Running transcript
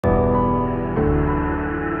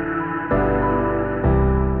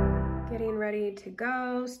ready to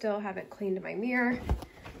go. Still haven't cleaned my mirror.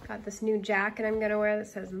 Got this new jacket I'm gonna wear that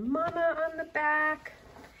says Mama on the back.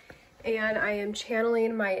 And I am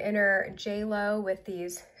channeling my inner J-Lo with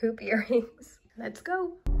these hoop earrings. Let's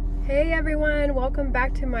go. Hey everyone, welcome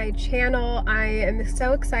back to my channel. I am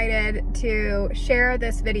so excited to share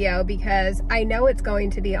this video because I know it's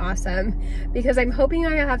going to be awesome, because I'm hoping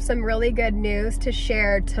I have some really good news to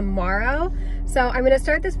share tomorrow. So I'm gonna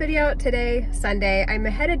start this video today, Sunday. I'm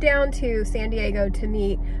headed down to San Diego to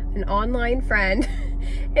meet an online friend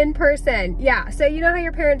in person. Yeah, so you know how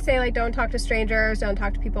your parents say, like, don't talk to strangers, don't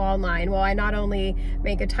talk to people online. Well, I not only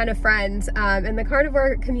make a ton of friends in the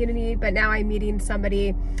carnivore community, but now I'm meeting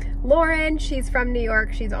somebody, Lauren. She's from New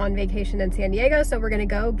York. She's on vacation in San Diego, so we're gonna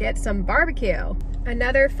go get some barbecue.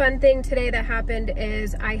 Another fun thing today that happened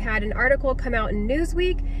is I had an article come out in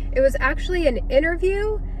Newsweek. It was actually an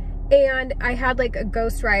interview, and I had like a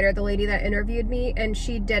ghostwriter, the lady that interviewed me, and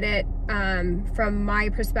she did it from my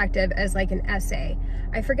perspective as like an essay.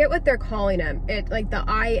 I forget what they're calling them. It like the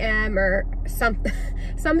I Am or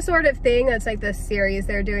some sort of thing. That's like the series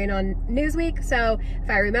they're doing on Newsweek. So if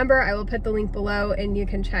I remember, I will put the link below and you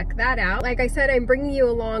can check that out. Like I said, I'm bringing you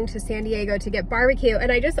along to San Diego to get barbecue,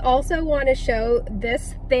 and I just also want to show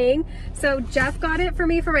this thing. So Jeff got it for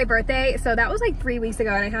me for my birthday. So that was like 3 weeks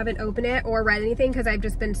ago, and I haven't opened it or read anything because I've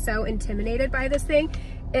just been so intimidated by this thing.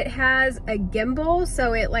 It has a gimbal,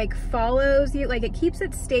 so it like follows you, like it keeps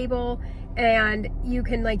it stable, and you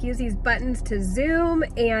can like use these buttons to zoom,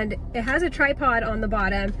 and it has a tripod on the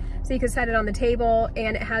bottom so you can set it on the table,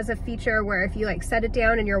 and it has a feature where if you like set it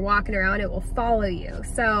down and you're walking around, it will follow you.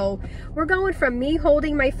 So we're going from me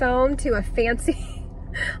holding my phone to a fancy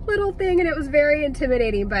little thing, and it was very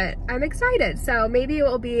intimidating, but I'm excited. So maybe it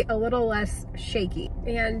will be a little less shaky.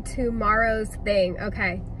 And tomorrow's thing,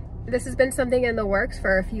 okay. This has been something in the works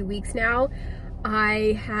for a few weeks now.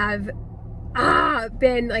 I have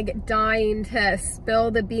been like dying to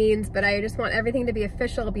spill the beans, but I just want everything to be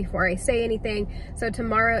official before I say anything. So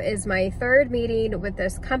tomorrow is my third meeting with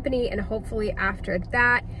this company, and hopefully after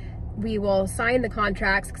that we will sign the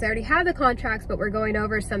contracts, because I already have the contracts, but we're going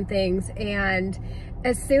over some things. And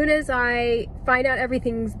as soon as I find out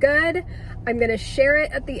everything's good, I'm gonna share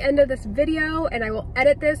it at the end of this video, and I will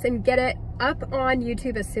edit this and get it up on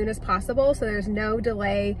YouTube as soon as possible, so there's no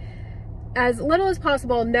delay, as little as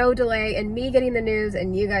possible, no delay in me getting the news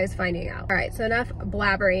and you guys finding out. All right, so enough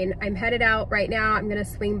blabbering. I'm headed out right now. I'm gonna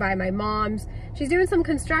swing by my mom's. She's doing some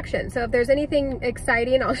construction, so if there's anything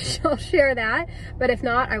exciting, I'll share that. But if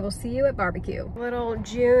not, I will see you at barbecue. A little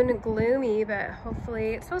June gloomy, but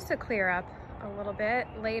hopefully it's supposed to clear up a little bit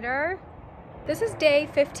later. This is day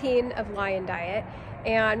 15 of Lion Diet,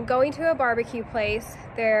 and going to a barbecue place,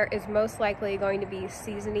 there is most likely going to be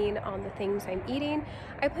seasoning on the things I'm eating.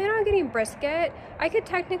 I plan on getting brisket. I could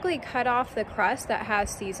technically cut off the crust that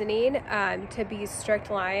has seasoning to be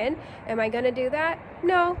strict Lion. Am I gonna do that?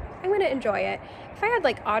 No, I'm gonna enjoy it. If I had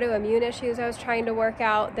like autoimmune issues I was trying to work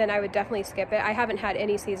out, then I would definitely skip it. I haven't had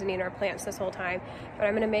any seasoning or plants this whole time, but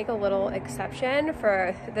I'm gonna make a little exception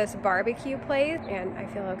for this barbecue place, and I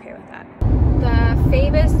feel okay with that. The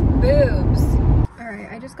famous boobs. All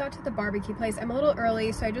right, I just got to the barbecue place. I'm a little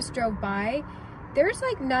early, so I just drove by. There's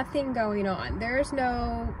like nothing going on. There's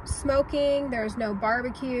no smoking, there's no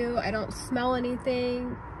barbecue. I don't smell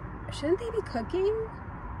anything. Shouldn't they be cooking?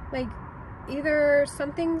 Like, either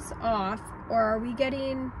something's off, or are we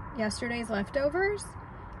getting yesterday's leftovers?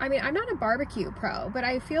 I mean, I'm not a barbecue pro, but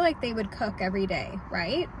I feel like they would cook every day,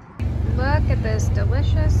 right? Look at this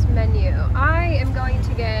delicious menu. I am going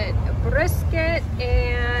to get brisket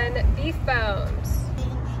and beef bones.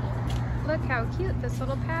 Look how cute this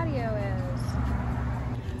little patio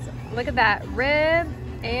is. So, look at that, rib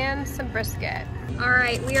and some brisket. All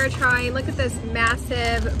right, we are trying, look at this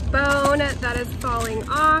massive bone that is falling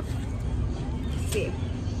off. Let's see.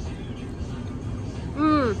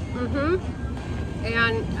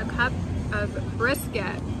 And a cup of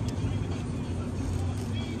brisket.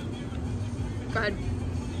 Good.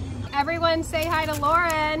 Everyone say hi to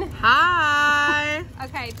Lauren. Hi.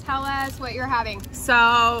 Okay, tell us what you're having.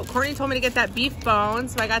 So Courtney told me to get that beef bone,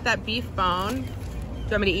 so I got that beef bone. Do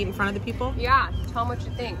you want me to eat in front of the people? Yeah, tell them what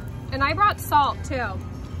you think. And I brought salt too.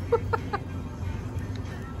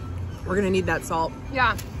 We're gonna need that salt.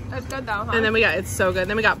 Yeah, that's good though, huh? And then we got, it's so good.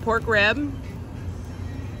 Then we got pork rib.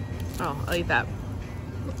 Oh, I'll eat that.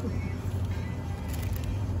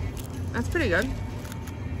 That's pretty good.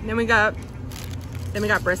 And then we got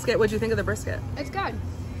brisket. What'd you think of the brisket? It's good.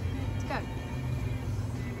 It's good.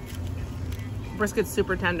 Brisket's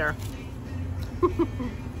super tender.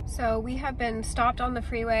 So we have been stopped on the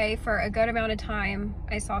freeway for a good amount of time.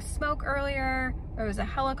 I saw smoke earlier. There was a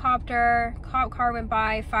helicopter, cop car went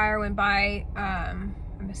by, fire went by. I'm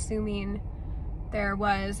assuming there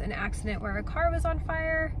was an accident where a car was on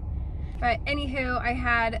fire. But anywho, I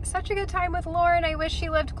had such a good time with Lauren. I wish she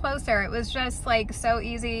lived closer. It was just like so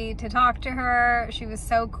easy to talk to her. She was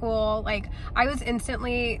so cool. Like I was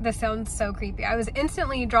instantly, this sounds so creepy, I was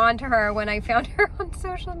instantly drawn to her when I found her on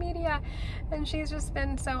social media, and she's just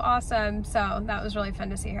been so awesome. So that was really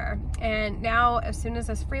fun to see her. And now as soon as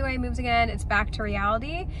this freeway moves again, it's back to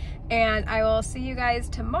reality, and I will see you guys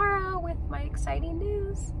tomorrow with my exciting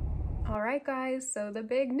news. All right guys, so the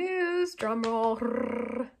big news, drum roll.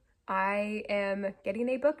 I am getting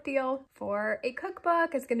a book deal for a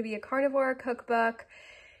cookbook. It's going to be a carnivore cookbook,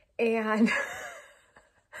 and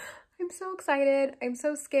I'm so excited. I'm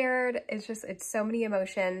so scared. It's so many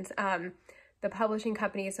emotions. The publishing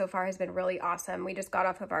company so far has been really awesome. We just got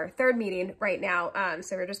off of our third meeting right now.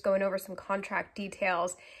 So we're just going over some contract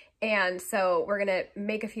details. And so we're gonna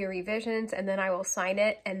make a few revisions, and then I will sign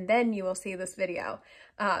it, and then you will see this video.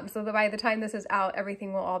 So that by the time this is out,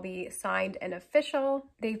 everything will all be signed and official.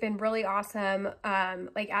 They've been really awesome,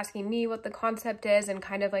 like asking me what the concept is and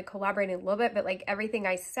kind of like collaborating a little bit, but like everything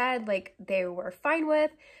I said, like they were fine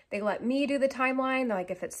with. They let me do the timeline,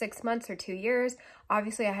 like if it's 6 months or 2 years.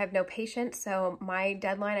 Obviously I have no patience, so my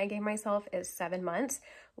deadline I gave myself is 7 months,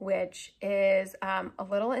 which is a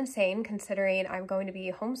little insane considering I'm going to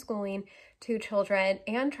be homeschooling 2 children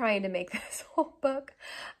and trying to make this whole book.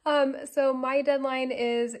 So my deadline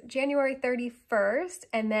is January 31st,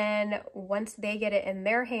 and then once they get it in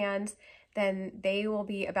their hands, then they will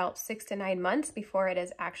be about 6 to 9 months before it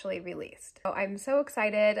is actually released. So I'm so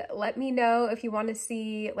excited. Let me know if you want to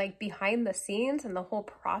see like behind the scenes and the whole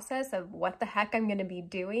process of what the heck I'm going to be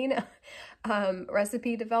doing.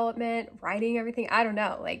 Recipe development, writing, everything. I don't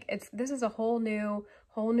know. Like this is a whole new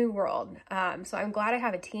world. So I'm glad I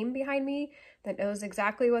have a team behind me that knows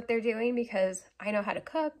exactly what they're doing, because I know how to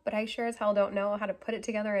cook, but I sure as hell don't know how to put it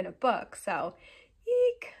together in a book. So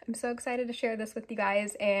eek. I'm so excited to share this with you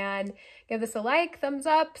guys, and give this a like, thumbs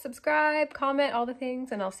up, subscribe, comment, all the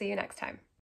things, and I'll see you next time.